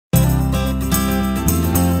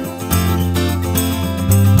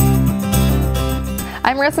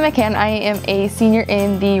I'm Marissa McCann. I am a senior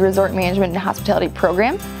in the Resort Management and Hospitality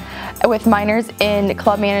program with minors in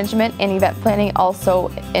club management and event planning, also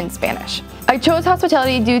in Spanish. I chose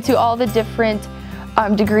hospitality due to all the different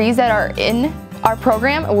degrees that are in our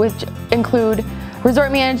program, which include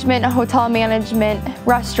resort management, hotel management,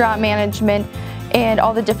 restaurant management, and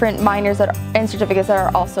all the different minors and certificates that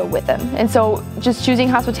are also with them. And so just choosing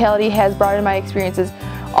hospitality has broadened my experiences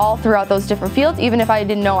all throughout those different fields. Even if I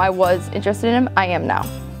didn't know I was interested in them, I am now.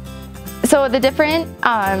 So the different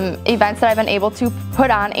events that I've been able to put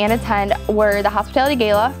on and attend were the Hospitality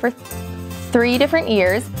Gala for 3 different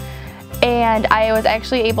years, and I was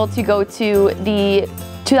actually able to go to the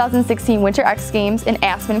 2016 Winter X Games in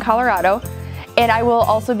Aspen, Colorado, and I will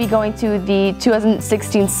also be going to the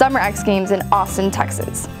 2016 Summer X Games in Austin,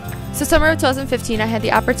 Texas. So summer of 2015, I had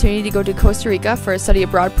the opportunity to go to Costa Rica for a study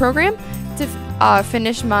abroad program to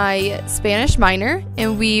finish my Spanish minor,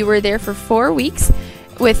 and we were there for 4 weeks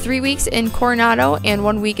with 3 weeks in Coronado and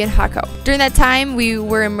 1 week in Jaco. During that time, we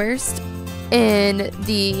were immersed in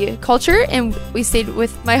the culture, and we stayed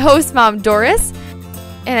with my host mom, Doris,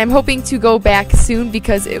 and I'm hoping to go back soon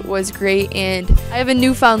because it was great and I have a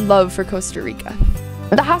newfound love for Costa Rica.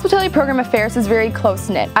 The hospitality program at Ferris is very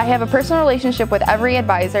close-knit. I have a personal relationship with every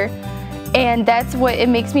advisor, and that's what it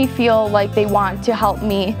makes me feel like they want to help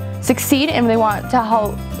me succeed and they want to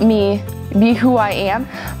help me be who I am.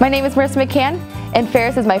 My name is Marissa McCann, and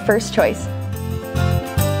Ferris is my first choice.